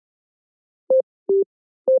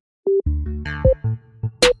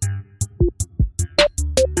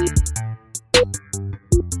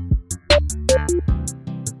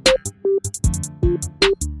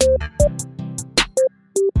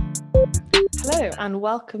Hello and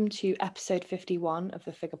welcome to episode 51 of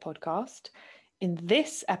the Figure Podcast. In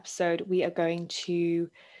this episode, we are going to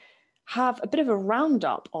have a bit of a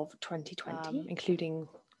roundup of 2020, including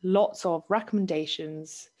lots of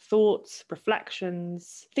recommendations, thoughts,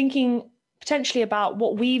 reflections, thinking potentially about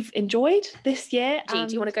what we've enjoyed this year. Do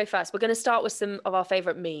you want to go first? We're going to start with some of our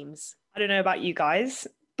favourite memes. I don't know about you guys,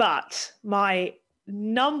 but my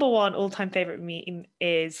number one all-time favorite meme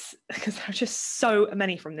is, because there are just so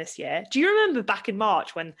many from this year. Do you remember back in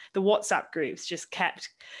March when the WhatsApp groups just kept,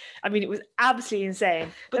 I mean, it was absolutely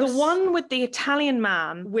insane. But the one with the Italian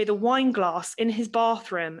man with a wine glass in his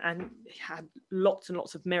bathroom and he had lots and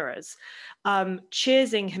lots of mirrors,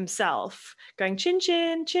 cheersing himself, going chin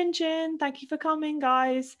chin, chin chin, thank you for coming,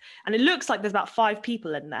 guys. And it looks like there's about 5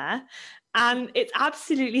 people in there. And it's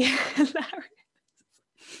absolutely hilarious.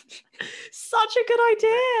 Such a good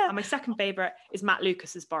idea. And my second favourite is Matt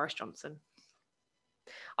Lucas's Boris Johnson.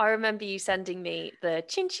 I remember you sending me the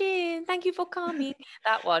chin chin, thank you for coming,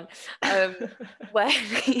 that one,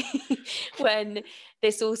 when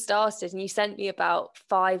this all started, and you sent me about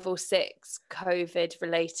 5 or 6 COVID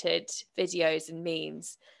related videos and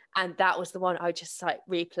memes, and that was the one I just like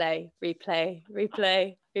replay.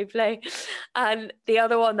 And the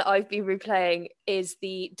other one that I've been replaying is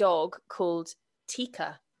the dog called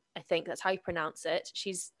Tika. I think that's how you pronounce it.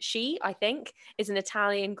 She, I think, is an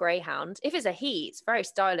Italian greyhound. If it's a he, it's very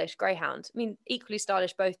stylish greyhound. I mean, equally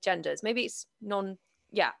stylish, both genders. Maybe it's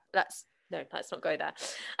let's not go there.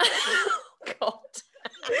 God.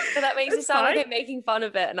 So that makes it sound like I'm making fun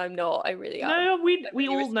of it, and I'm not. I really am. No, we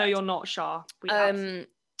all know you're not, Shah.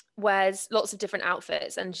 Wears lots of different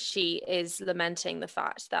outfits, and she is lamenting the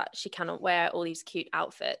fact that she cannot wear all these cute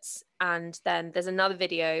outfits. And then there's another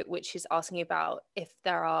video which is asking about if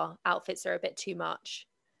there are outfits that are a bit too much,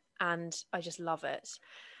 and I just love it.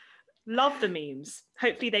 Love the memes.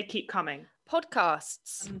 Hopefully they keep coming.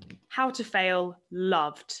 Podcasts. How to Fail,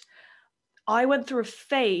 loved. I went through a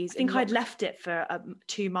phase, I think I'd left it for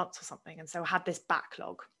 2 months or something, and so I had this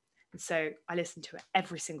backlog, and so I listened to it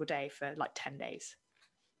every single day for like 10 days.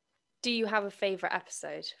 Do you have a favourite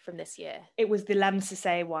episode from this year? It was the Lem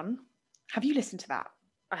Sisse one. Have you listened to that?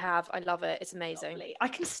 I have. I love it. It's amazing. Lovely. I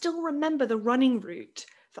can still remember the running route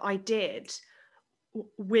that I did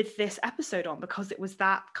with this episode on, because it was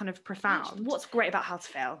that kind of profound. What's great about How to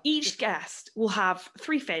Fail? Each guest will have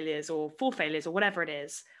 3 failures or 4 failures or whatever it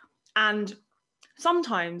is. And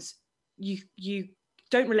sometimes you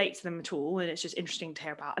don't relate to them at all, and it's just interesting to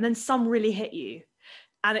hear about. And then some really hit you.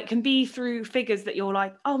 And it can be through figures that you're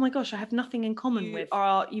like, oh my gosh, I have nothing in common with,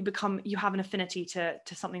 or you have an affinity to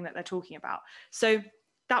something that they're talking about. So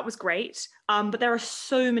that was great. But there are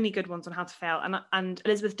so many good ones on How to Fail. And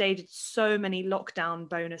Elizabeth Day did so many lockdown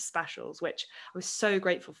bonus specials, which I was so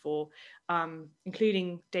grateful for,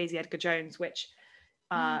 including Daisy Edgar Jones, which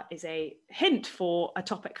is a hint for a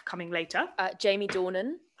topic coming later. Jamie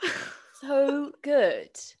Dornan. So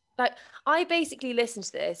good. Like, I basically listened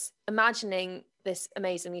to this imagining this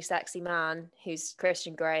amazingly sexy man who's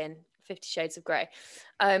Christian Grey in 50 Shades of Grey,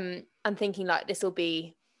 and thinking like this will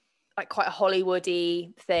be like quite a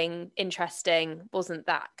Hollywoody thing, interesting. Didn't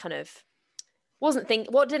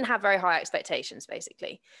have very high expectations,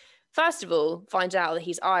 basically. First of all, find out that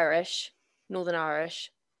he's Irish, Northern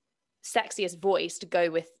Irish, sexiest voice to go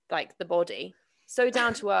with like the body. So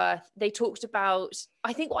down to earth. They talked about,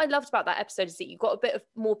 I think what I loved about that episode is that you got a bit of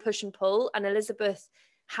more push and pull, and Elizabeth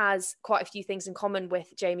has quite a few things in common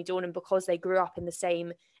with Jamie Dornan because they grew up in the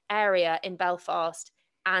same area in Belfast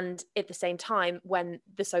and at the same time when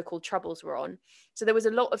the so-called Troubles were on. So there was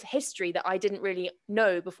a lot of history that I didn't really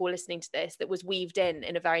know before listening to this that was weaved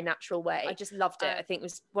in a very natural way. I just loved it. I think it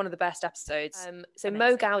was one of the best episodes. So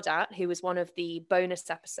Mo Gaudat, who was one of the bonus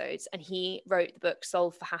episodes, and he wrote the book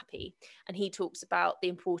Solve for Happy, and he talks about the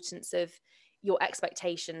importance of your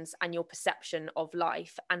expectations and your perception of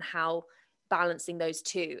life, and how balancing those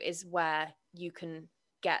two is where you can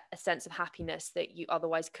get a sense of happiness that you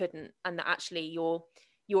otherwise couldn't, and that actually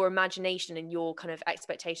your imagination and your kind of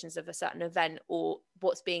expectations of a certain event or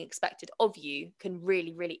what's being expected of you can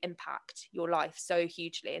really, really impact your life so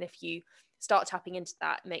hugely. And if you start tapping into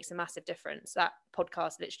that, it makes a massive difference. That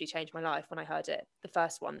podcast literally changed my life when I heard it, the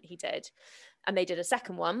first one that he did. And they did a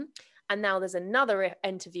second one. And now there's another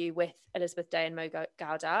interview with Elizabeth Day and Mo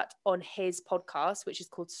Gaudat on his podcast, which is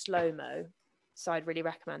called Slow Mo. So I'd really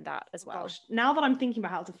recommend that as well. Gosh, now that I'm thinking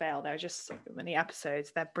about How to Fail, there are just so many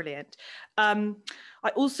episodes. They're brilliant. I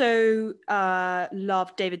also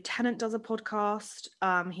love David Tennant does a podcast.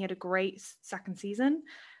 He had a great second season,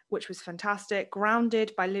 which was fantastic.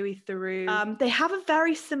 Grounded by Louis Theroux. They have a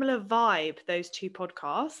very similar vibe, those two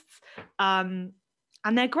podcasts.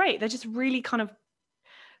 And they're great. They're just really kind of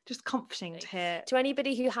just comforting to hear. To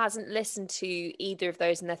anybody who hasn't listened to either of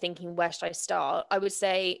those and they're thinking, where should I start? I would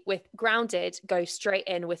say with Grounded, go straight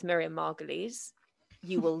in with Miriam Margolyes.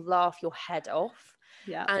 You will laugh your head off.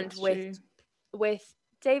 Yeah, and with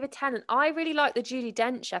David Tennant, I really liked the Judi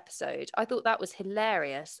Dench episode. I thought that was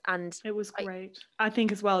hilarious, and it was great. I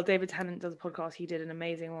think as well, David Tennant does a podcast. He did an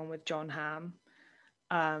amazing one with Jon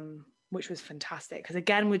Hamm, which was fantastic. Because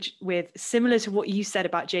again, with similar to what you said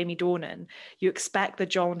about Jamie Dornan, you expect the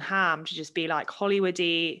Jon Hamm to just be like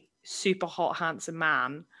Hollywoody, super hot, handsome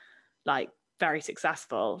man, like very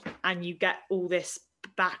successful, and you get all this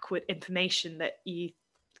backward information that you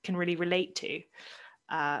can really relate to.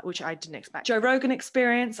 Which I didn't expect. Joe Rogan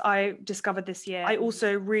Experience, I discovered this year. I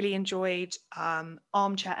also really enjoyed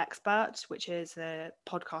Armchair Expert, which is a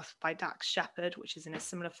podcast by Dax Shepard, which is in a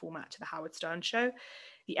similar format to the Howard Stern show.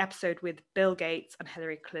 The episode with Bill Gates and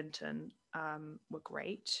Hillary Clinton were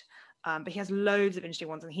great. But he has loads of interesting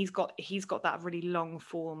ones, and he's got that really long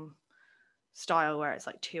form style where it's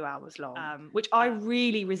like 2 hours long, which I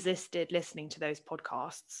really resisted listening to those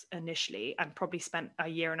podcasts initially, and probably spent a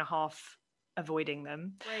year and a half avoiding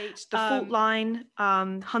them. Great. The Fault Line,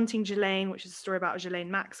 Hunting Ghislaine, which is a story about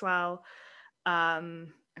Ghislaine Maxwell,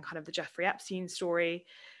 and kind of the Jeffrey Epstein story,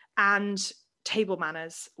 and Table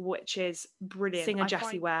Manners, which is brilliant. Singer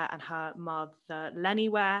Jessie Ware and her mother Lenny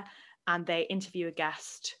Ware, and they interview a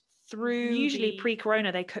guest through. Usually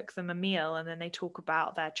pre-corona, they cook them a meal, and then they talk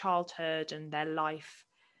about their childhood and their life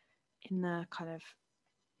in the kind of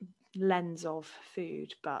lens of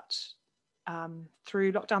food, but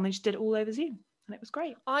through lockdown they just did it all over Zoom, and it was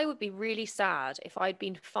great. I would be really sad if I'd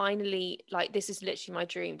been finally, like, this is literally my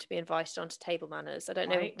dream, to be invited onto Table Manners. I don't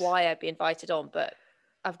know why I'd be invited on, but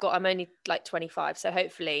I'm only like 25, so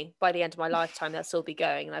hopefully by the end of my lifetime they'll still be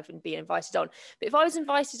going and I've been invited on. But if I was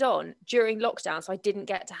invited on during lockdown so I didn't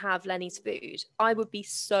get to have Lenny's food, I would be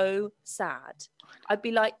so sad. I'd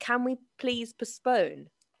be like, can we please postpone?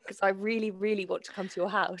 Because I really, really want to come to your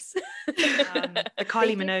house. The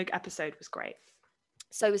Kylie Minogue episode was great.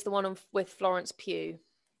 So was the one with Florence Pugh,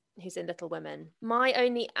 who's in Little Women. My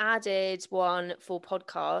only added one for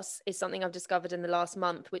podcasts is something I've discovered in the last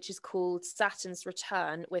month, which is called Saturn's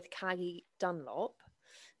Return with Caggie Dunlop.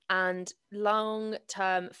 And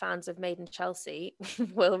long-term fans of Made in Chelsea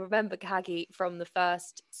will remember Caggie from the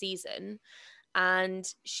first season. And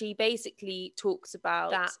she basically talks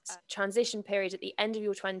about that transition period at the end of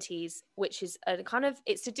your 20s, which is a kind of,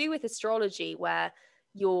 it's to do with astrology, where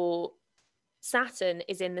your Saturn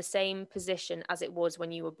is in the same position as it was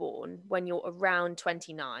when you were born, when you're around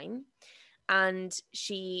 29. And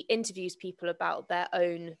she interviews people about their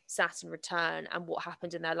own Saturn return and what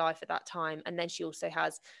happened in their life at that time. And then she also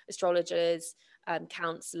has astrologers,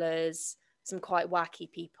 counsellors, some quite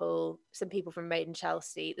wacky people, some people from Made in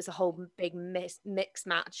Chelsea. There's a whole big mix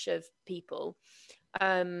match of people.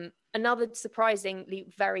 Another surprisingly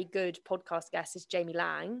very good podcast guest is Jamie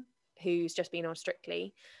Lang, who's just been on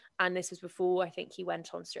Strictly. And this was before I think he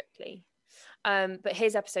went on Strictly. But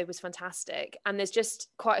his episode was fantastic. And there's just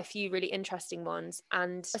quite a few really interesting ones.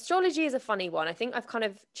 And astrology is a funny one. I think I've kind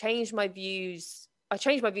of changed my views. I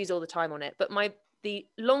change my views all the time on it. But the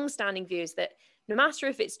long-standing view is that no matter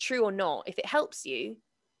if it's true or not, if it helps you,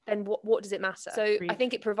 then what does it matter? So I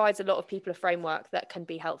think it provides a lot of people a framework that can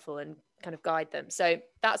be helpful and kind of guide them. So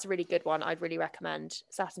that's a really good one. I'd really recommend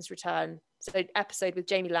Saturn's Return. So episode with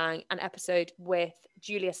Jamie Lang and episode with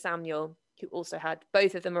Julia Samuel, who also had,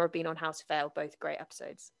 both of them have been on How to Fail, both great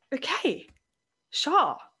episodes. Okay.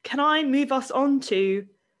 Shah, can I move us on to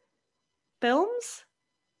films?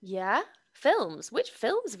 Yeah, films. Which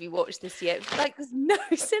films have you watched this year? Like, there's no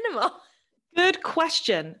cinema. Good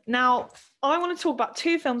question. Now, I want to talk about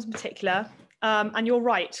two films in particular. And you're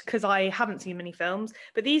right, because I haven't seen many films,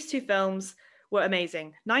 but these two films were amazing.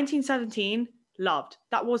 1917, loved.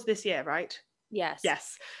 That was this year, right? Yes.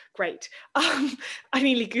 Yes. Great. I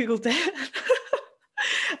nearly Googled it.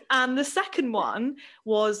 And the second one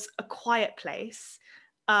was A Quiet Place,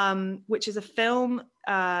 which is a film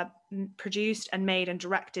produced and made and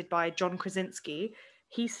directed by John Krasinski.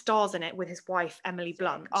 He stars in it with his wife, Emily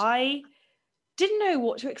Blunt. I didn't know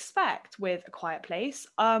what to expect with A Quiet Place.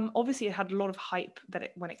 Obviously, it had a lot of hype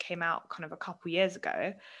when it came out kind of a couple years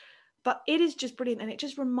ago. But it is just brilliant, and it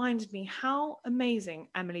just reminded me how amazing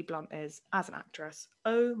Emily Blunt is as an actress.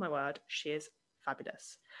 Oh my word, she is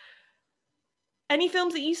fabulous. Any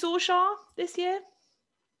films that you saw, Shah, this year?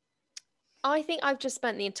 I think I've just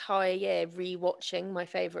spent the entire year re-watching my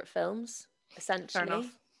favourite films, essentially. Fair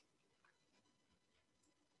enough.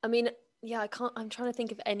 I mean, yeah, I'm trying to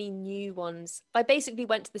think of any new ones. I basically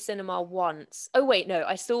went to the cinema once. Oh wait, no,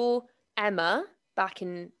 I saw Emma back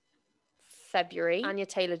in February. Anya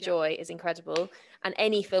Taylor-Joy is incredible. And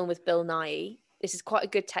any film with Bill Nighy, this is quite a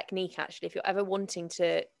good technique, actually. If you're ever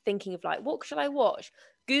thinking of like, what should I watch?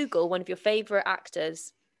 Google one of your favourite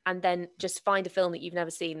actors and then just find a film that you've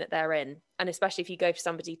never seen that they're in. And especially if you go for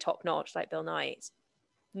somebody top notch like Bill Nighy, it's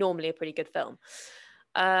normally a pretty good film.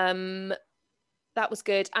 That was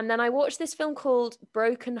good. And then I watched this film called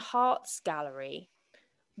Broken Hearts Gallery,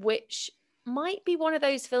 which might be one of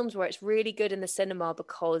those films where it's really good in the cinema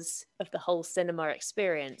because of the whole cinema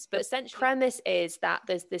experience. But essentially, the premise is that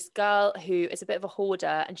there's this girl who is a bit of a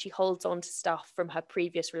hoarder and she holds on to stuff from her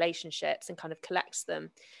previous relationships and kind of collects them.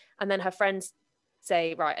 And then her friends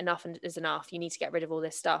say, right, enough is enough. You need to get rid of all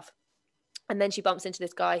this stuff. And then she bumps into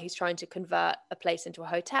this guy who's trying to convert a place into a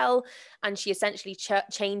hotel. And she essentially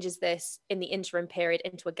changes this in the interim period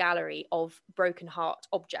into a gallery of broken heart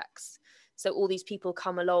objects. So all these people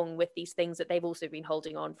come along with these things that they've also been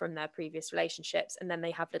holding on from their previous relationships. And then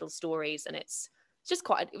they have little stories. And it was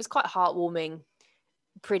quite heartwarming,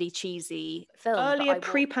 pretty cheesy film. Earlier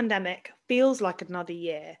pre-pandemic feels like another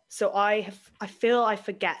year. So I feel I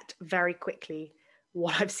forget very quickly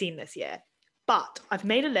what I've seen this year. But I've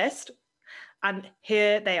made a list. And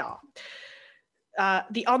here they are.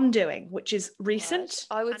 The Undoing, which is recent.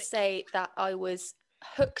 I would say that I was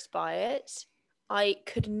hooked by it. I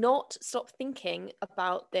could not stop thinking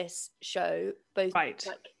about this show. Both like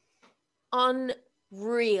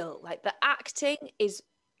unreal. Like the acting is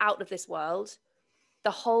out of this world.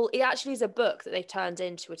 It actually is a book that they've turned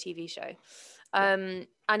into a TV show. And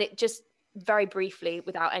it just very briefly,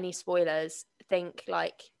 without any spoilers, think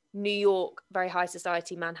like New York, very high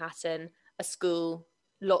society, Manhattan, a school,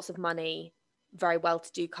 lots of money, very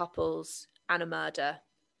well-to-do couples, and a murder.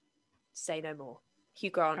 Say no more. Hugh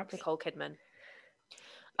Grant, Nicole Kidman.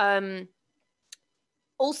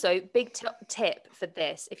 Also, big tip for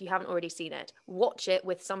this, if you haven't already seen it, watch it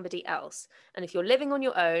with somebody else. And if you're living on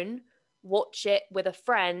your own, watch it with a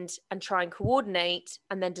friend and try and coordinate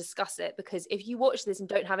and then discuss it. Because if you watch this and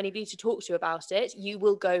don't have anybody to talk to about it, you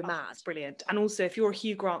will go mad. It's brilliant. And also, if you're a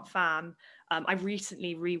Hugh Grant fan, I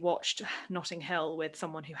recently rewatched Notting Hill with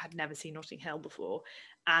someone who had never seen Notting Hill before.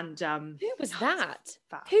 And who was that?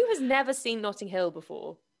 Who has never seen Notting Hill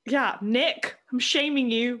before? Yeah, Nick, I'm shaming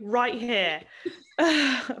you right here.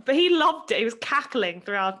 But he loved it. He was cackling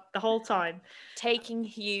throughout the whole time. Taking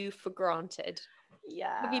Hugh for granted.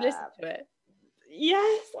 Yeah. Have you listened to it?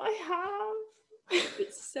 Yes, I have.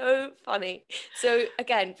 It's so funny. So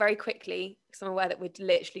again, very quickly, because I'm aware that we're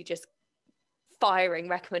literally just firing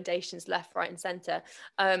recommendations left, right, and centre.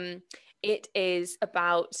 It's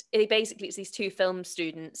these two film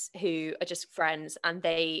students who are just friends, and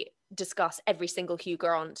they discuss every single Hugh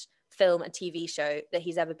Grant film and TV show that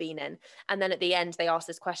he's ever been in. And then at the end, they ask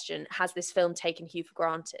this question: has this film taken Hugh for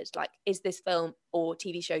granted? Like, is this film or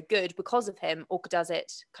TV show good because of him, or does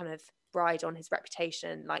it kind of ride on his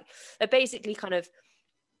reputation? Like, they're basically kind of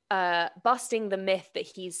busting the myth that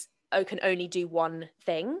he's can only do one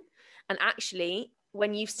thing. And actually,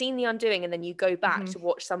 when you've seen The Undoing and then you go back to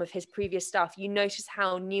watch some of his previous stuff, you notice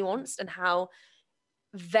how nuanced and how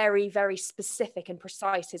very, very specific and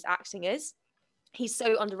precise his acting is. He's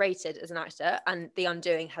so underrated as an actor, and The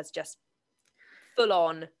Undoing has just full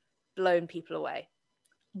on blown people away.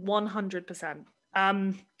 100%.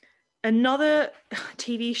 Another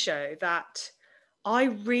TV show that I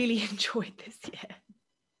really enjoyed this year.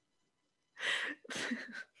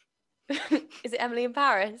 Is it Emily in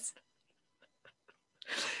Paris?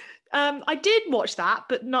 I did watch that,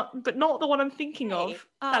 but not the one I'm thinking of.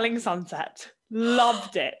 Selling Sunset.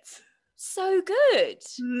 Loved it. So good.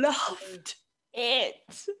 Loved it.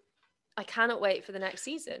 I cannot wait for the next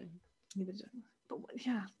season. But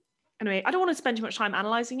yeah. Anyway, I don't want to spend too much time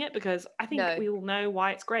analysing it because I think we all know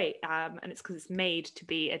why it's great. And it's because it's made to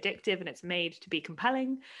be addictive and it's made to be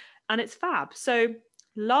compelling and it's fab. So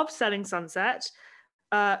love Selling Sunset.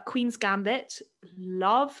 Queen's Gambit.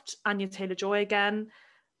 Loved Anya Taylor-Joy again.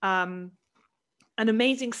 An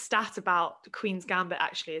amazing stat about Queen's Gambit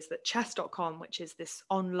actually is that chess.com, which is this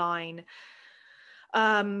online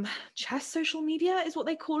chess social media is what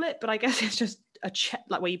they call it, but I guess it's just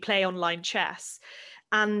like where you play online chess.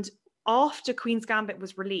 And after Queen's Gambit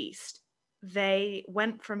was released, they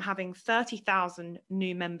went from having 30,000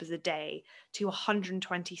 new members a day to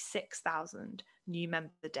 126,000 new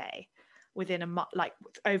members a day within a month, like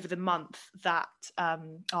over the month that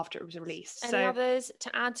after it was released. Any others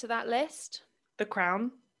to add to that list? The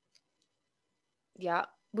Crown. Yeah,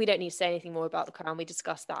 we don't need to say anything more about The Crown. We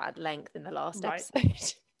discussed that at length in the last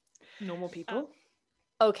episode. Normal People.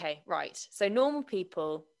 Okay, right. So Normal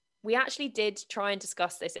People, We actually did try and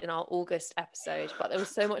discuss this in our August episode, but there was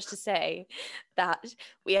so much to say that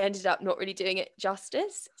we ended up not really doing it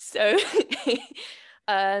justice. So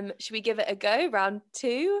should we give it a go? Round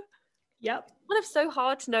 2? Yep. It's kind of so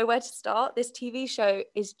hard to know where to start. This TV show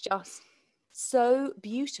is just so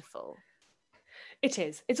beautiful. It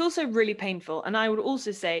is. It's also really painful. And I would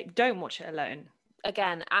also say, don't watch it alone.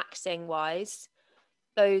 Again, acting wise,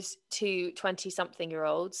 those two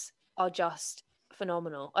 20-something-year-olds are just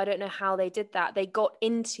phenomenal. I don't know how they did that. They got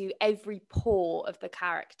into every pore of the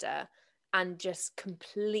character and just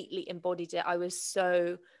completely embodied it. I was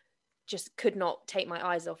so just could not take my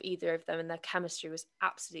eyes off either of them, and their chemistry was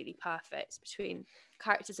absolutely perfect between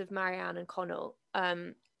characters of Marianne and Connell.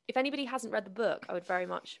 If anybody hasn't read the book, I would very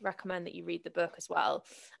much recommend that you read the book as well.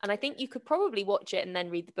 And I think you could probably watch it and then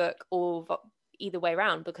read the book, or either way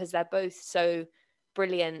around, because they're both so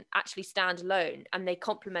brilliant, actually stand alone, and they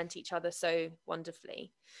complement each other so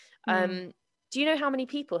wonderfully. Do you know how many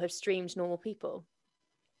people have streamed Normal People?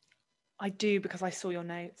 I do, because I saw your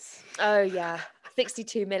notes. Oh yeah,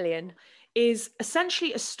 62 million. Is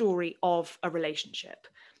essentially a story of a relationship.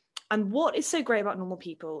 And what is so great about Normal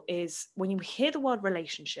People is when you hear the word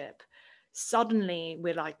relationship, suddenly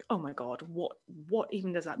we're like, oh my God, what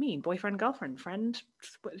even does that mean? Boyfriend, girlfriend, friend?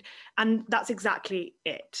 And that's exactly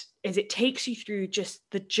it, is it takes you through just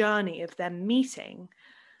the journey of them meeting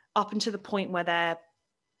up until the point where they're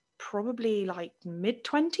probably like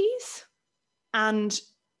mid-20s, and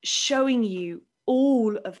showing you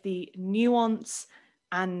all of the nuance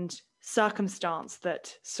and circumstance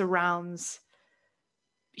that surrounds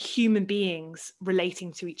human beings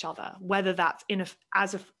relating to each other, whether that's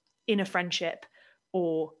in a friendship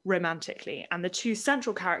or romantically. And the two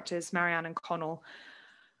central characters, Marianne and Connell,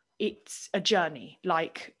 it's a journey,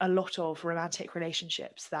 like a lot of romantic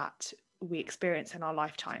relationships that we experience in our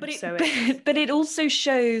lifetime. But it also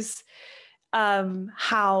shows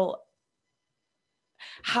how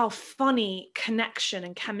funny connection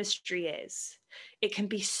and chemistry is. It can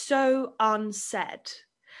be so unsaid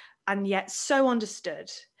and yet so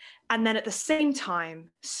understood, and then at the same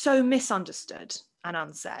time so misunderstood and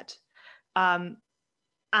unsaid,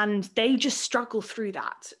 and they just struggle through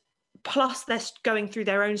that. Plus they're going through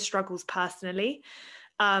their own struggles personally.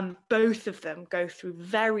 Both of them go through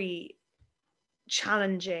very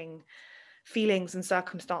challenging feelings and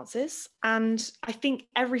circumstances, and I think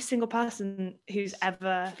every single person who's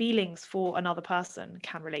ever feelings for another person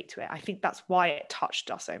can relate to it. I think that's why it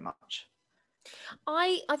touched us so much.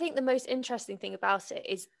 I think the most interesting thing about it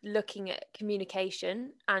is looking at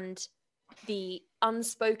communication and the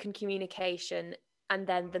unspoken communication, and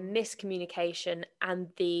then the miscommunication and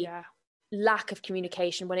the lack of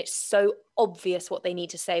communication when it's so obvious what they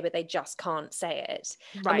need to say but they just can't say it.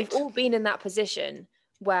 Right. And we've all been in that position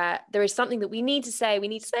where there is something that we need to say,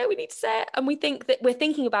 and we think that we're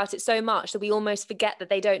thinking about it so much that we almost forget that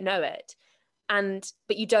they don't know it.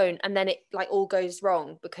 But you don't, and then it like all goes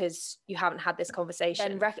wrong because you haven't had this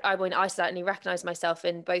conversation. I certainly recognize myself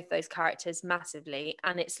in both those characters massively,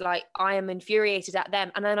 and it's like I am infuriated at them,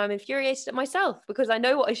 and then I'm infuriated at myself because I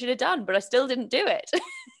know what I should have done, but I still didn't do it.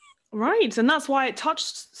 Right, and that's why it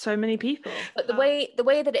touched so many people. But the way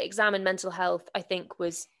that it examined mental health, I think,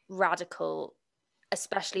 was radical,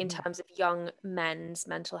 especially in terms of young men's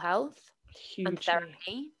mental health. Hugely. And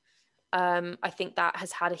therapy. I think that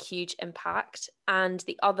has had a huge impact. And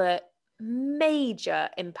the other major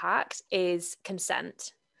impact is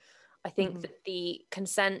consent. I think that the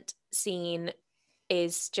consent scene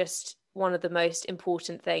is just one of the most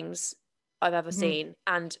important things I've ever seen.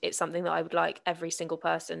 And it's something that I would like every single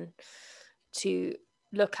person to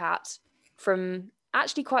look at from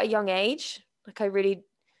actually quite a young age. Like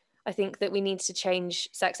I think that we need to change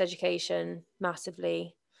sex education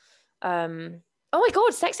massively. Oh my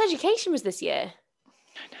God, sex education was this year.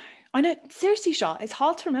 I know. Seriously, Shah, it's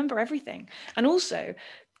hard to remember everything. And also,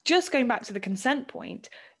 just going back to the consent point,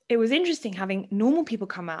 it was interesting having Normal People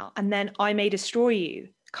come out, and then I May Destroy You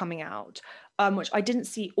coming out, which I didn't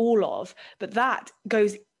see all of, but that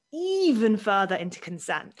goes even further into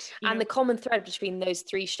consent. The common thread between those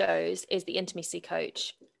three shows is the intimacy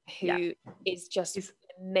coach, who is just an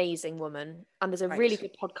amazing woman. And there's a really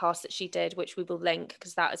good podcast that she did, which we will link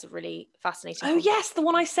because that is a really fascinating podcast. Yes, the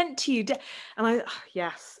one I sent to you. And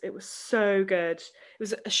it was so good. It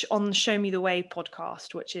was on the Show Me the Way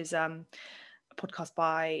podcast, which is a podcast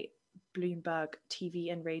by Bloomberg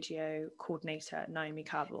TV and radio coordinator Naomi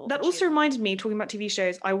Campbell. That also reminded me, talking about TV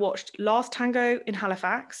shows, I watched Last Tango in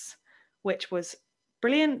Halifax, which was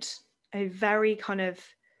brilliant. A very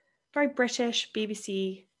very British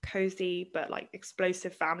BBC cozy but like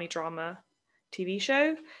explosive family drama TV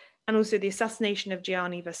show. and also The Assassination of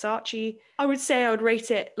Gianni Versace. I would say I would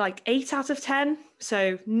rate it like 8 out of 10.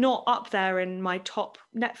 So not up there in my top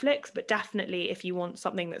Netflix, but definitely if you want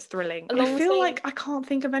something that's thrilling. I feel like I can't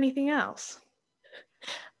think of anything else.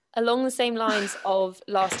 Along the same lines of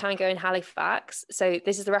Last Tango in Halifax. So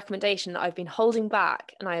this is the recommendation that I've been holding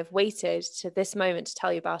back, and I have waited to this moment to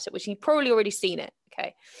tell you about it, which you've probably already seen it.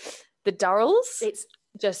 Okay. The Durrells. It's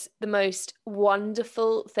just the most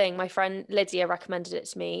wonderful thing. My friend Lydia recommended it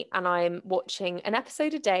to me, and I'm watching an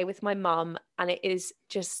episode a day with my mum, and it is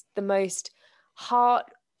just the most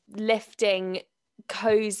heart-lifting,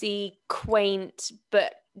 cozy, quaint,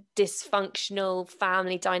 but dysfunctional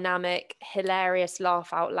family dynamic, hilarious,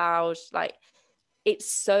 laugh out loud. Like, it's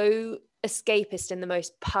so escapist in the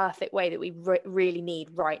most perfect way that we really need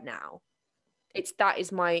right now. That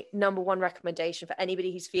is my number one recommendation for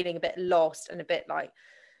anybody who's feeling a bit lost and a bit like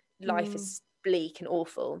life is bleak and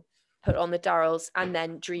awful. Put on the Durrells and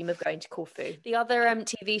then dream of going to Corfu. The other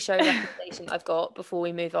TV show recommendation I've got before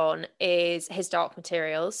we move on is His Dark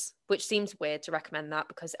Materials, which seems weird to recommend that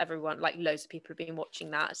because everyone, like loads of people have been watching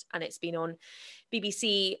that, and it's been on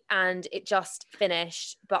BBC and it just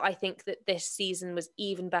finished. But I think that this season was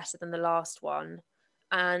even better than the last one.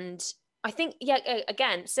 And I think, yeah,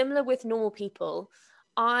 again, similar with Normal People,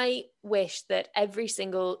 I wish that every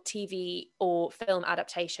single TV or film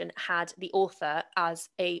adaptation had the author as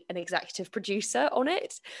an executive producer on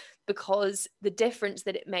it, because the difference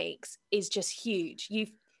that it makes is just huge.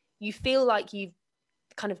 You feel like you've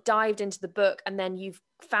kind of dived into the book and then you've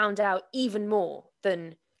found out even more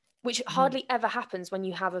than, which hardly ever happens when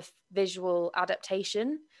you have a visual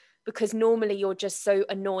adaptation, because normally you're just so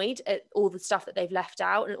annoyed at all the stuff that they've left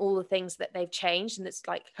out and all the things that they've changed, and it's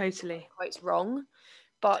like totally quite wrong.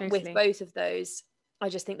 But with both of those, I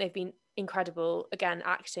just think they've been incredible. Again,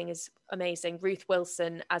 acting is amazing. Ruth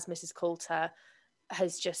Wilson as Mrs. Coulter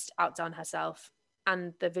has just outdone herself,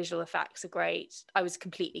 and the visual effects are great. I was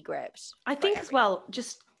completely gripped. I think as well,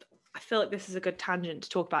 I feel like this is a good tangent to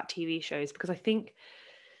talk about TV shows, because I think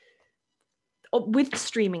with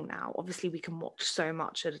streaming now, obviously we can watch so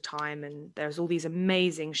much at a time, and there's all these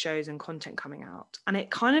amazing shows and content coming out, and it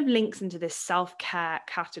kind of links into this self-care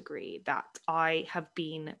category that I have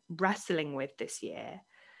been wrestling with this year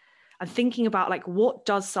and thinking about, like, what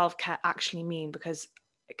does self-care actually mean, because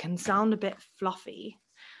it can sound a bit fluffy.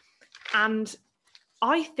 And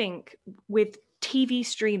I think with TV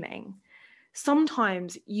streaming,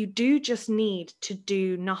 sometimes you do just need to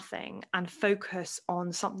do nothing and focus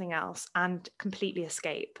on something else and completely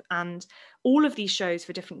escape. And all of these shows,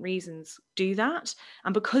 for different reasons, do that.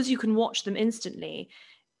 And because you can watch them instantly,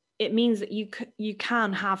 it means that you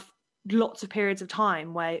can have lots of periods of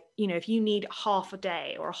time where, you know, if you need half a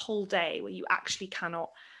day or a whole day where you actually cannot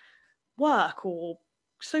work or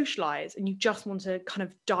socialize and you just want to kind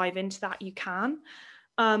of dive into that, you can.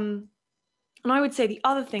 And I would say the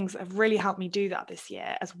other things that have really helped me do that this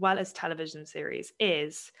year, as well as television series,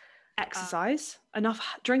 is exercise,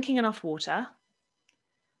 drinking enough water,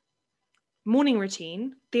 morning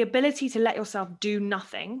routine, the ability to let yourself do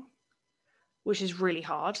nothing, which is really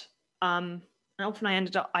hard. And often I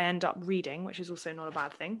end up reading, which is also not a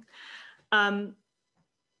bad thing.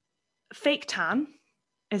 Fake tan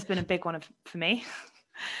has been a big one for me.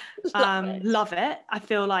 Love it. I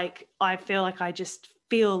feel like I just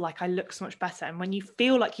feel like I look so much better, and when you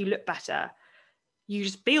feel like you look better, you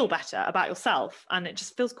just feel better about yourself, and it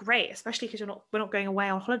just feels great, especially because we're not going away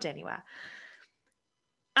on holiday anywhere.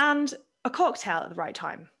 And a cocktail at the right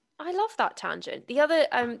time. I love that tangent. The other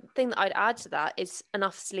thing that I'd add to that is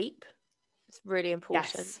enough sleep. It's really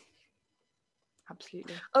important. Yes.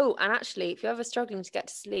 Absolutely. Oh, and actually, if you're ever struggling to get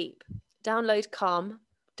to sleep, download Calm,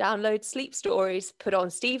 download Sleep Stories, put on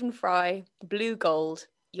Stephen Fry, Blue Gold.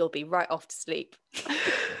 You'll be right off to sleep.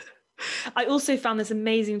 I also found this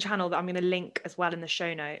amazing channel that I'm going to link as well in the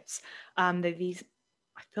show notes. They're these,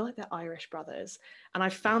 I feel like they're Irish brothers. And I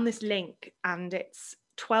found this link, and it's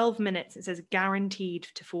 12 minutes. It says guaranteed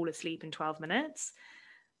to fall asleep in 12 minutes.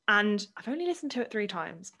 And I've only listened to it 3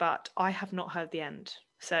 times, but I have not heard the end.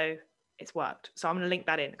 So it's worked. So I'm going to link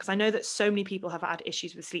that in, because I know that so many people have had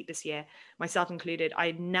issues with sleep this year, myself included.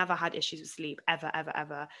 I never had issues with sleep ever.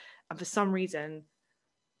 And for some reason,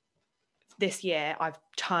 this year I've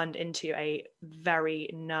turned into a very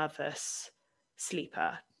nervous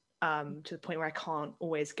sleeper, to the point where I can't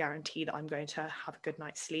always guarantee that I'm going to have a good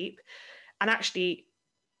night's sleep. And actually,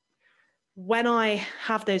 when I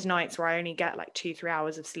have those nights where I only get like 2-3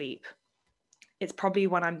 hours of sleep, it's probably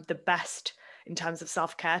when I'm the best in terms of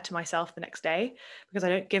self-care to myself the next day, because I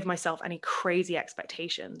don't give myself any crazy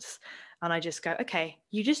expectations. And I just go, okay,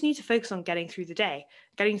 you just need to focus on getting through the day,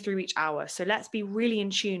 getting through each hour. So let's be really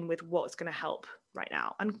in tune with what's going to help right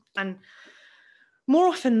now. And more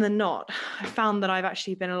often than not, I found that I've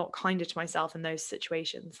actually been a lot kinder to myself in those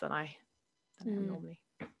situations than I am normally.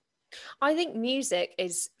 I think music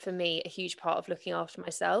is, for me, a huge part of looking after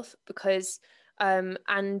myself, because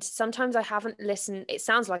and sometimes I haven't listened. It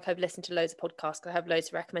sounds like I've listened to loads of podcasts, I have loads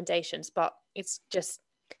of recommendations, but it's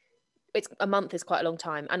a month is quite a long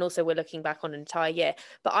time, and also we're looking back on an entire year.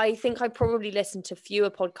 But I think I probably listened to fewer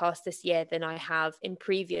podcasts this year than I have in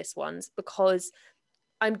previous ones, because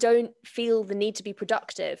I don't feel the need to be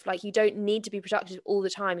productive. Like, you don't need to be productive all the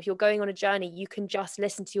time. If you're going on a journey, you can just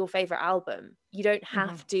listen to your favorite album. You don't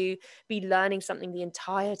have to be learning something the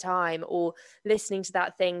entire time, or listening to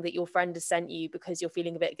that thing that your friend has sent you because you're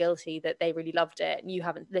feeling a bit guilty that they really loved it and you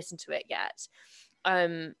haven't listened to it yet.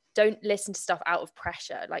 Don't listen to stuff out of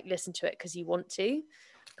pressure. Like, listen to it because you want to.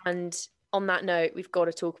 And on that note, we've got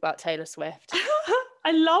to talk about Taylor Swift.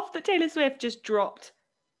 I love that Taylor Swift just dropped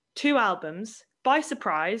 2 albums by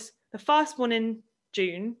surprise. The first one in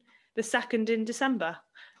June, the second in December.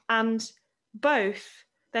 And both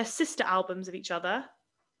they're sister albums of each other,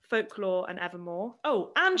 Folklore and Evermore.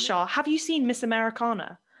 Oh, and Shah, have you seen Miss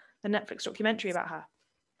Americana, the Netflix documentary about her?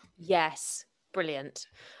 Yes, brilliant.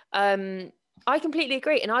 I completely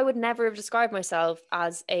agree. And I would never have described myself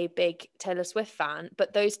as a big Taylor Swift fan,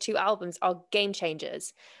 but those 2 albums are game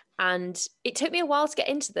changers. And it took me a while to get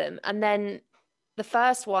into them. And then the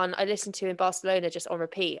first one I listened to in Barcelona just on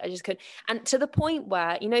repeat. I just couldn't. And to the point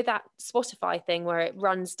where, you know, that Spotify thing where it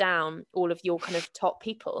runs down all of your kind of top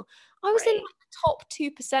people. I was in like the top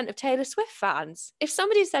 2% of Taylor Swift fans. If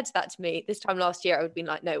somebody said that to me this time last year, I would have been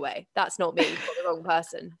like, no way, that's not me. You're the wrong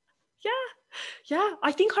person. Yeah.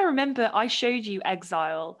 I think I remember I showed you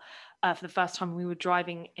Exile for the first time when we were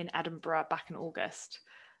driving in Edinburgh back in August.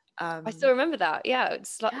 I still remember that. Yeah,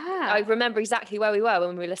 it's like I remember exactly where we were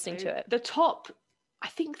when we were listening to it. The top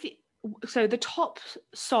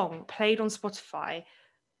song played on Spotify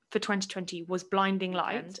for 2020 was Blinding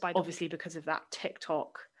Lights, obviously because of that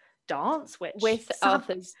TikTok dance, which with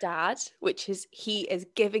Arthur's dad, which is, he is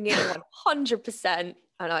giving it 100%, and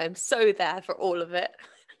I am so there for all of it.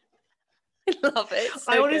 I love it.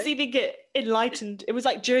 So I honestly think it enlightened. It was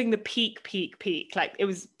like during the peak. Like, it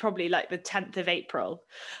was probably like the 10th of April.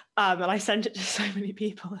 And I sent it to so many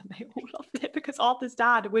people and they all loved it, because Arthur's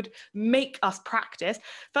dad would make us practice.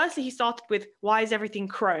 Firstly, he started with Why Is Everything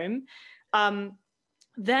Chrome?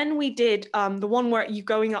 Then we did the one where you're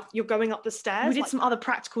going up the stairs. We did some other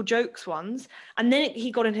practical jokes ones. And then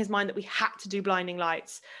he got in his mind that we had to do Blinding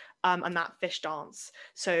Lights and that fish dance.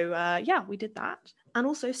 So we did that. And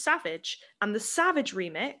also Savage. And the Savage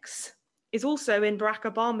remix is also in Barack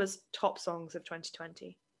Obama's top songs of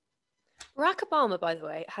 2020. Barack Obama, by the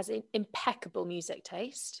way, has an impeccable music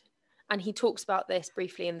taste. And he talks about this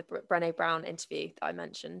briefly in the Brené Brown interview that I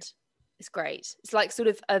mentioned. It's great. It's like sort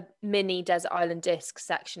of a mini Desert Island Disc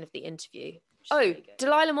section of the interview. Oh,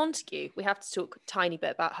 Delilah Montagu. We have to talk a tiny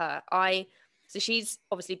bit about her. So she's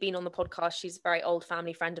obviously been on the podcast. She's a very old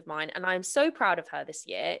family friend of mine. And I'm so proud of her this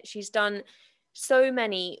year. She's done so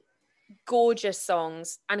many gorgeous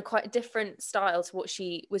songs and quite a different style to what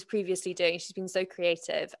she was previously doing. She's been so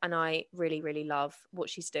creative and I really, really love what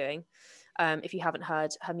she's doing. If you haven't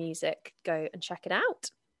heard her music, go and check it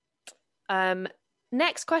out.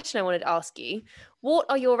 Next question I wanted to ask you, what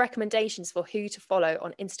are your recommendations for who to follow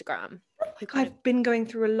on Instagram? I've been going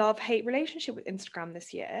through a love-hate relationship with Instagram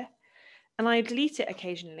this year, and I delete it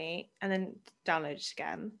occasionally and then download it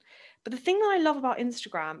again. But the thing that I love about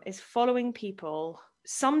Instagram is following people.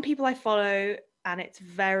 Some people I follow and it's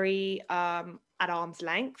very at arm's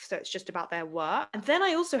length, so it's just about their work. And then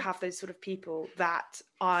I also have those sort of people that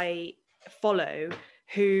I follow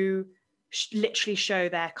who literally show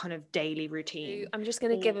their kind of daily routine. I'm just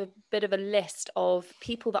going to give a bit of a list of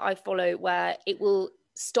people that I follow where it will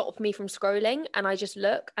stop me from scrolling and I just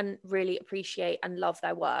look and really appreciate and love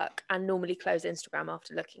their work, and normally close Instagram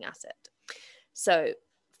after looking at it. So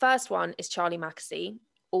first one is Charlie Mackesy,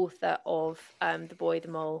 author of The Boy, the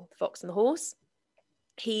Mole, the Fox and the Horse.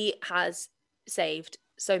 He has saved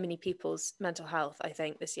so many people's mental health, I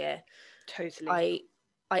think, this year. Totally.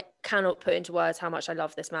 I cannot put into words how much I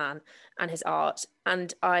love this man and his art.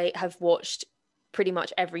 And I have watched pretty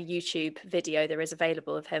much every YouTube video there is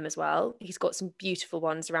available of him as well. He's got some beautiful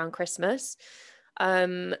ones around Christmas.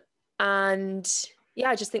 And yeah,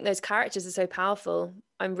 I just think those characters are so powerful.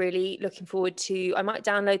 I'm really looking forward to, I might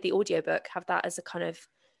download the audiobook, have that as a kind of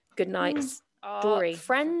good night are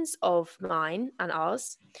friends of mine and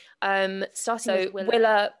ours. Starting with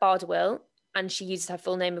Willa Barderwill, and she uses her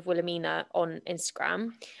full name of Wilhelmina on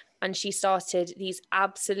Instagram. And she started these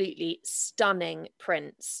absolutely stunning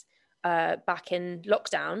prints back in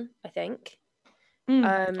lockdown, I think.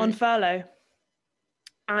 On furlough.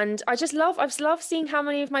 And I've loved seeing how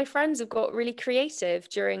many of my friends have got really creative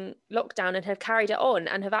during lockdown and have carried it on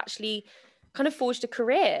and have actually kind of forged a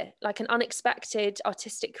career, like an unexpected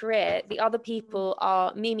artistic career. The other people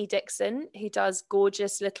are Mimi Dixon, who does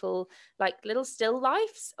gorgeous little still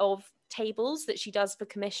lifes of tables that she does for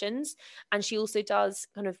commissions. And she also does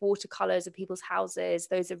kind of watercolors of people's houses.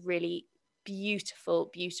 Those are really beautiful,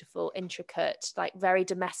 beautiful, intricate, like very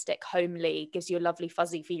domestic, homely, gives you a lovely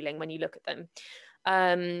fuzzy feeling when you look at them.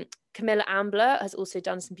 Camilla Ambler has also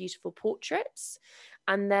done some beautiful portraits.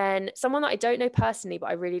 And then someone that I don't know personally, but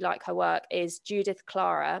I really like her work, is Judith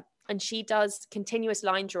Clara. And she does continuous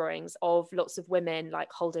line drawings of lots of women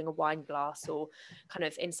like holding a wine glass or kind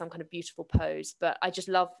of in some kind of beautiful pose. But I just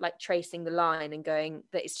love like tracing the line and going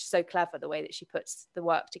that it's just so clever the way that she puts the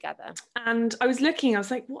work together. And I was like,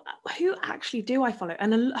 who actually do I follow?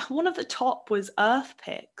 And one of the top was Earth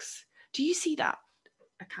Pics. Do you see that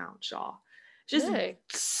account, Shah? Just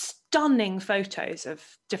stunning photos of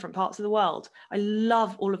different parts of the world. I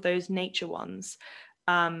love all of those nature ones.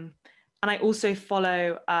 And I also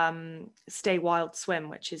follow Stay Wild Swim,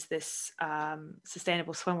 which is this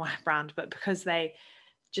sustainable swimwear brand. But because they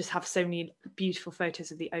just have so many beautiful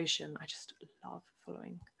photos of the ocean, I just love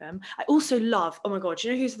following them. I also love, oh my God, do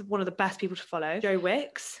you know who's one of the best people to follow? Joe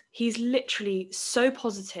Wicks. He's literally so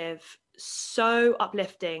positive, so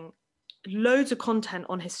uplifting. Loads of content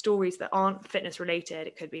on his stories that aren't fitness related.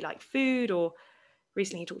 It could be like food, or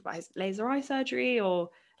recently he talked about his laser eye surgery,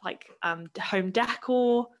 or like home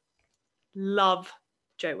decor. Love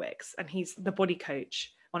Joe Wicks, and he's the body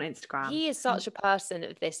coach on Instagram. He is such a person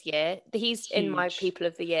of this year. He's huge. In my people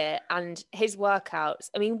of the year, and his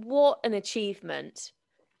workouts, I mean, what an achievement.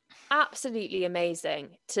 Absolutely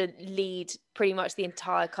amazing to lead pretty much the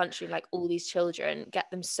entire country, like all these children, get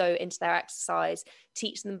them so into their exercise,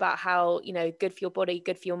 teach them about how, you know, good for your body,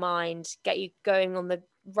 good for your mind, get you going on the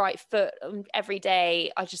right foot every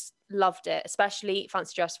day. I just loved it, especially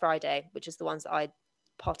Fancy Dress Friday, which is the ones that I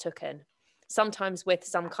partook in, sometimes with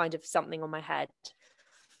some kind of something on my head.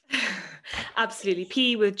 Absolutely.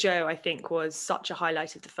 Pee with Joe, I think, was such a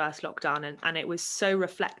highlight of the first lockdown, and it was so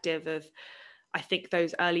reflective of, I think,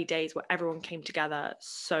 those early days where everyone came together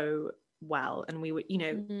so well. And we were, you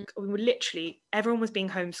know, we were literally, everyone was being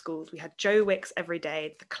homeschooled. We had Joe Wicks every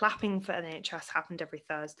day. The clapping for NHS happened every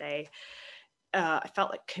Thursday. I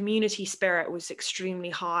felt like community spirit was extremely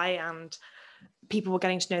high, and people were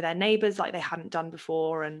getting to know their neighbours like they hadn't done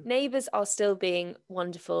before. And neighbours are still being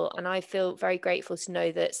wonderful, and I feel very grateful to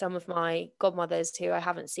know that some of my godmothers, who I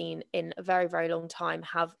haven't seen in a very, very long time,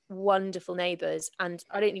 have wonderful neighbours. And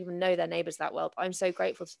I don't even know their neighbours that well, but I'm so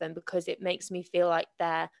grateful to them, because it makes me feel like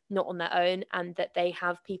they're not on their own, and that they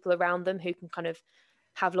have people around them who can kind of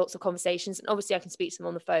have lots of conversations. And obviously I can speak to them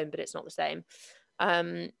on the phone, but it's not the same.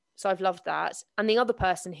 So I've loved that. And the other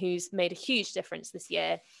person who's made a huge difference this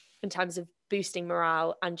year in terms of boosting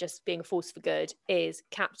morale and just being a force for good is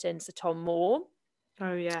Captain Sir Tom Moore.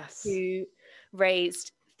 Oh, yes. Who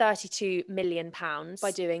raised £32 million by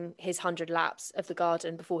doing his 100 laps of the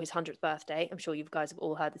garden before his 100th birthday. I'm sure you guys have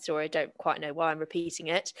all heard the story. I don't quite know why I'm repeating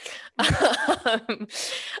it. But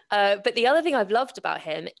the other thing I've loved about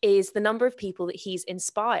him is the number of people that he's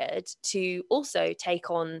inspired to also take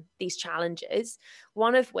on these challenges,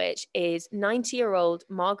 one of which is 90-year-old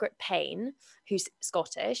Margaret Payne, who's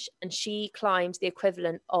Scottish, and she climbed the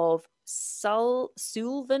equivalent of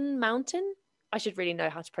Sullivan Mountain. I should really know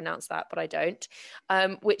how to pronounce that, but I don't,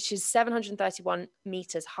 which is 731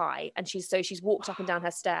 meters high. And she's walked up and down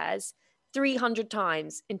her stairs 300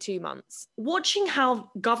 times in 2 months. Watching how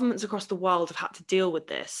governments across the world have had to deal with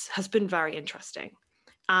this has been very interesting.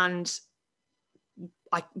 And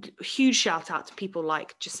huge shout out to people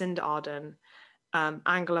like Jacinda Ardern,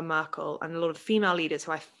 Angela Merkel, and a lot of female leaders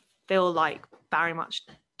who I feel like very much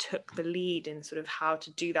took the lead in sort of how to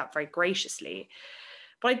do that very graciously.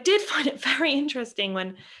 But I did find it very interesting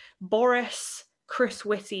when Boris, Chris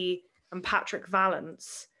Whitty, and Patrick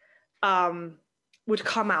Vallance would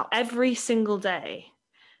come out every single day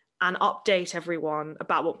and update everyone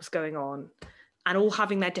about what was going on, and all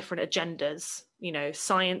having their different agendas, you know,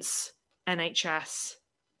 science, NHS,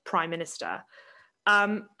 Prime Minister.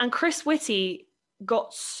 And Chris Whitty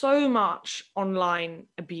got so much online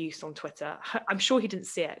abuse on Twitter. I'm sure he didn't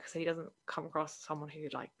see it because he doesn't come across as someone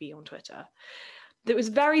who'd like be on Twitter. That was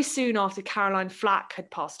very soon after Caroline Flack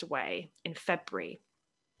had passed away in February,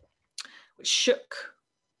 which shook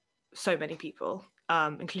so many people,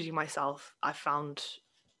 including myself. I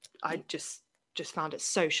just found it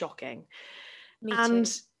so shocking. Me and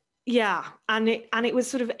too. Yeah, and it was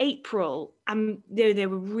sort of April, and they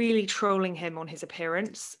were really trolling him on his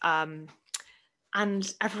appearance, and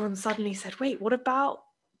everyone suddenly said, wait, what about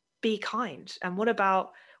Be Kind, and what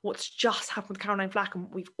about what's just happened with Caroline Flack and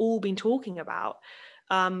what we've all been talking about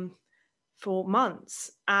for months.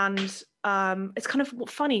 And it's kind of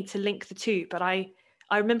funny to link the two, but I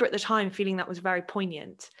remember at the time feeling that was very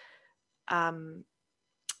poignant. I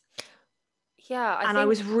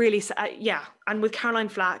was really and with Caroline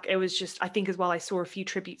Flack, it was just, I think as well, I saw a few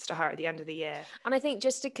tributes to her at the end of the year. And I think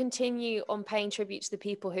just to continue on paying tribute to the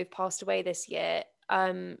people who've passed away this year,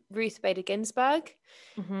 Ruth Bader Ginsburg,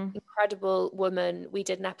 incredible woman. We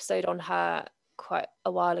did an episode on her quite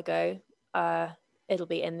a while ago. It'll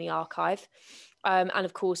be in the archive. And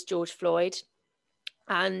of course, George Floyd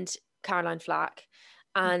and Caroline Flack.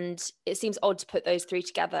 And it seems odd to put those three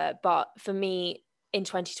together, but for me, in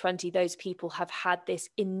 2020, those people have had this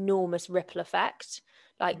enormous ripple effect,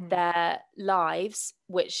 like their lives,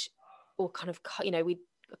 which were kind of, we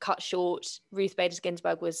cut short. Ruth Bader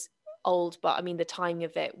Ginsburg was old, but I mean, the timing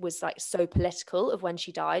of it was like so political of when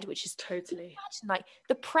she died, which is totally, like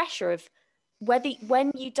the pressure of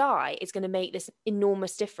when you die is going to make this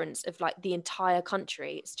enormous difference of like the entire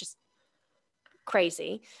country. It's just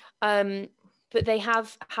crazy. But they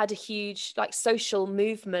have had a huge like social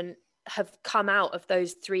movement have come out of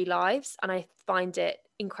those three lives, and I find it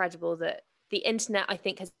incredible that the internet, I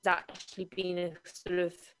think, has actually been a sort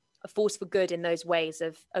of a force for good in those ways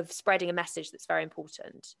of spreading a message that's very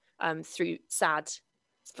important through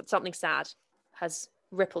something sad has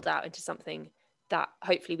rippled out into something that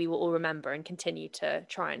hopefully we will all remember and continue to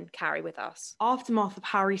try and carry with us. Aftermath of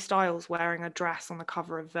Harry Styles wearing a dress on the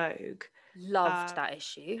cover of Vogue. Loved that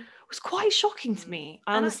issue. It was quite shocking to me.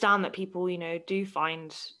 I understand that people, do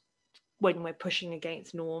find when we're pushing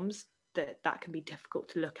against norms that can be difficult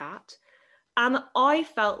to look at. And I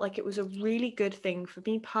felt like it was a really good thing for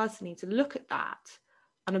me personally to look at that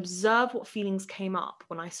and observe what feelings came up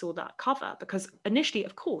when I saw that cover. Because initially,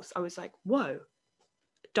 of course, I was like, whoa,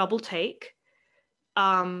 double take.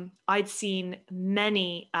 I'd seen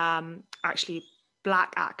many actually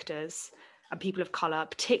Black actors and people of colour,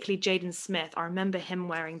 particularly Jaden Smith. I remember him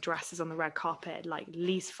wearing dresses on the red carpet like at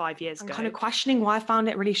least 5 years ago. I'm kind of questioning why I found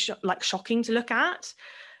it really shocking to look at.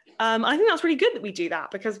 I think that's really good that we do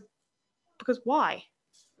that because why?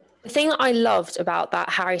 The thing that I loved about that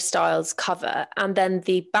Harry Styles cover and then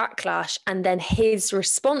the backlash and then his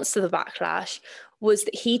response to the backlash was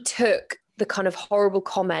that he took the kind of horrible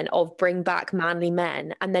comment of bring back manly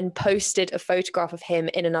men and then posted a photograph of him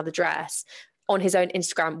in another dress on his own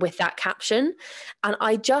Instagram with that caption. And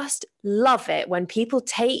I just love it when people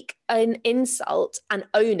take an insult and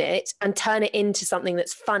own it and turn it into something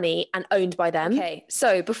that's funny and owned by them. Okay,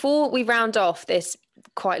 so before we round off this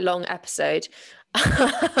quite long episode,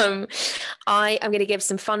 I am going to give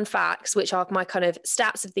some fun facts, which are my kind of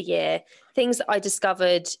stats of the year, things that I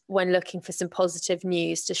discovered when looking for some positive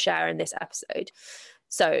news to share in this episode.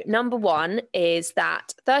 So number one is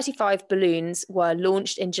that 35 balloons were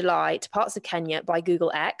launched in July to parts of Kenya by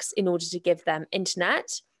Google X in order to give them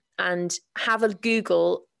internet, and have a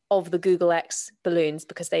Google of the Google X balloons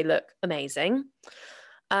because they look amazing.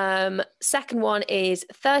 Second one is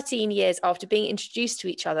 13 years after being introduced to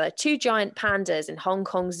each other, two giant pandas in Hong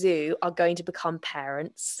Kong Zoo are going to become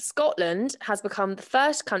parents. Scotland has become the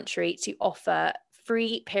first country to offer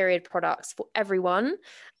free period products for everyone.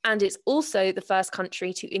 And it's also the first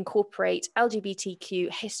country to incorporate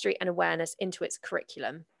LGBTQ history and awareness into its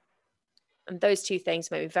curriculum. And those two things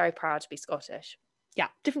make me very proud to be Scottish. Yeah,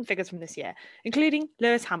 different figures from this year, including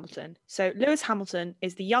Lewis Hamilton. So Lewis Hamilton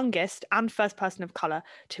is the youngest and first person of colour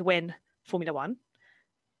to win Formula One.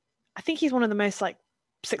 I think he's one of the most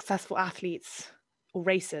successful athletes or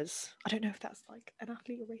racers. I don't know if that's like an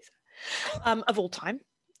athlete or racer of all time.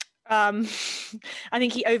 I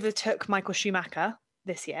think he overtook Michael Schumacher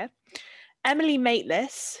this year. Emily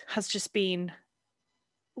Maitlis has just been,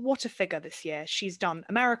 what a figure this year. She's done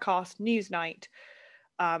Americast, Newsnight.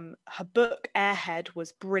 Her book Airhead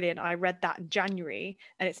was brilliant. I read that in January,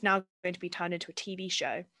 and it's now going to be turned into a TV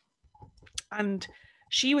show. And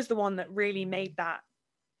she was the one that really made that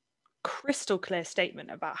crystal clear statement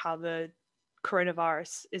about how the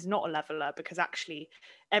coronavirus is not a leveler, because actually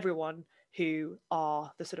everyone who are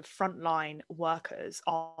the sort of frontline workers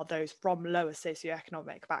are those from lower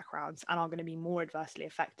socioeconomic backgrounds and are going to be more adversely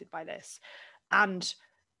affected by this and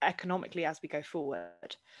economically as we go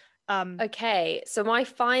forward. Okay, so my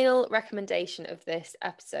final recommendation of this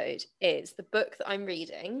episode is the book that I'm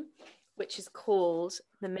reading, which is called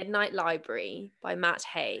The Midnight Library by Matt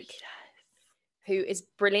Haig, who is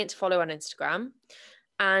brilliant to follow on Instagram.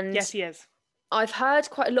 And yes, he is. I've heard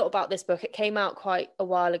quite a lot about this book. It came out quite a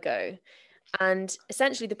while ago. And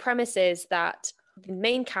essentially the premise is that the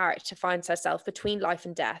main character finds herself between life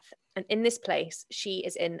and death. And in this place, she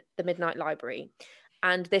is in the Midnight Library.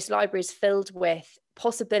 And this library is filled with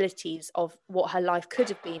possibilities of what her life could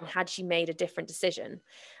have been had she made a different decision.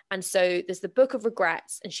 And so there's the book of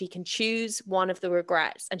regrets, and she can choose one of the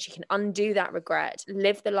regrets, and she can undo that regret,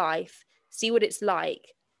 live the life, see what it's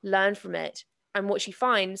like, learn from it. And what she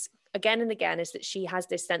finds again and again is that she has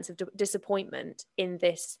this sense of disappointment in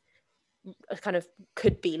this kind of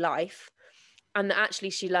could be life. And that actually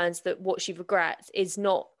she learns that what she regrets is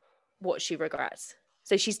not what she regrets.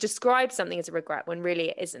 So she's described something as a regret when really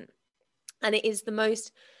it isn't. And it is the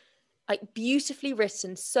most like beautifully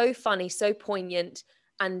written, so funny, so poignant,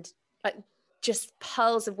 and like just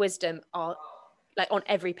pearls of wisdom are like on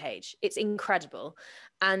every page. It's incredible.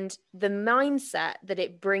 And the mindset that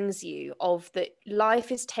it brings you of that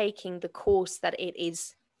life is taking the course that it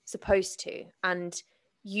is supposed to. And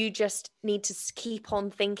you just need to keep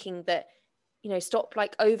on thinking that, you know, stop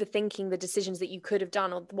like overthinking the decisions that you could have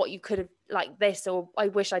done, or what you could have like this, or I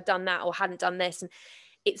wish I'd done that or hadn't done this. And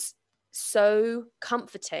it's so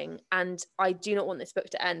comforting. And I do not want this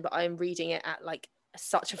book to end, but I am reading it at like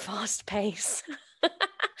such a fast pace.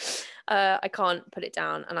 I can't put it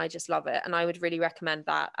down, and I just love it. And I would really recommend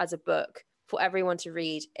that as a book for everyone to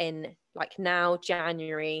read in like now,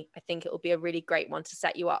 January. I think it will be a really great one to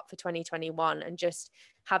set you up for 2021 and just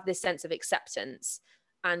have this sense of acceptance,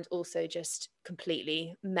 and also just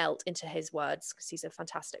completely melt into his words because he's a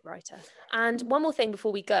fantastic writer. And one more thing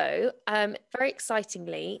before we go, very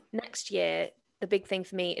excitingly, next year, the big thing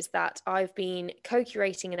for me is that I've been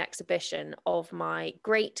co-curating an exhibition of my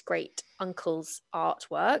great uncle's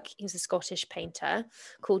artwork. He's a Scottish painter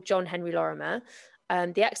called John Henry Lorimer.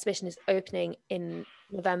 The exhibition is opening in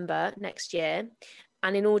November next year.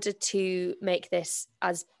 And in order to make this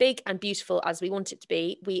as big and beautiful as we want it to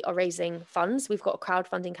be, we are raising funds. We've got a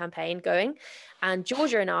crowdfunding campaign going. And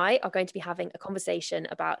Georgia and I are going to be having a conversation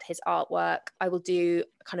about his artwork. I will do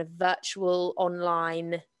a kind of virtual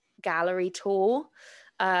online gallery tour,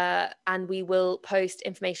 and we will post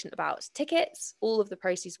information about tickets. All of the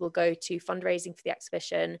proceeds will go to fundraising for the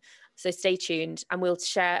exhibition, so stay tuned, and we'll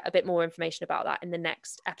share a bit more information about that in the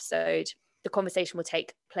next episode. The conversation will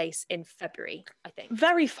take place in February, I think.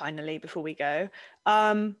 Very finally, before we go,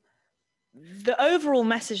 the overall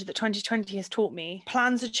message that 2020 has taught me: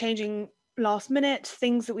 plans are changing last minute,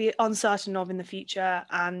 things that we're uncertain of in the future,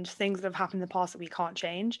 and things that have happened in the past that we can't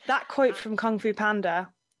change. That quote from Kung Fu Panda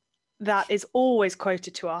that is always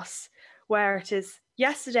quoted to us, where it is,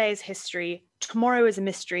 yesterday is history, tomorrow is a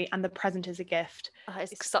mystery, and the present is a gift.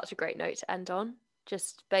 It's such a great note to end on.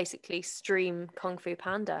 Just basically stream Kung Fu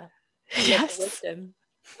Panda. Yes.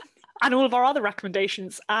 And all of our other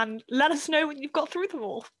recommendations, and let us know when you've got through them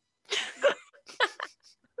all.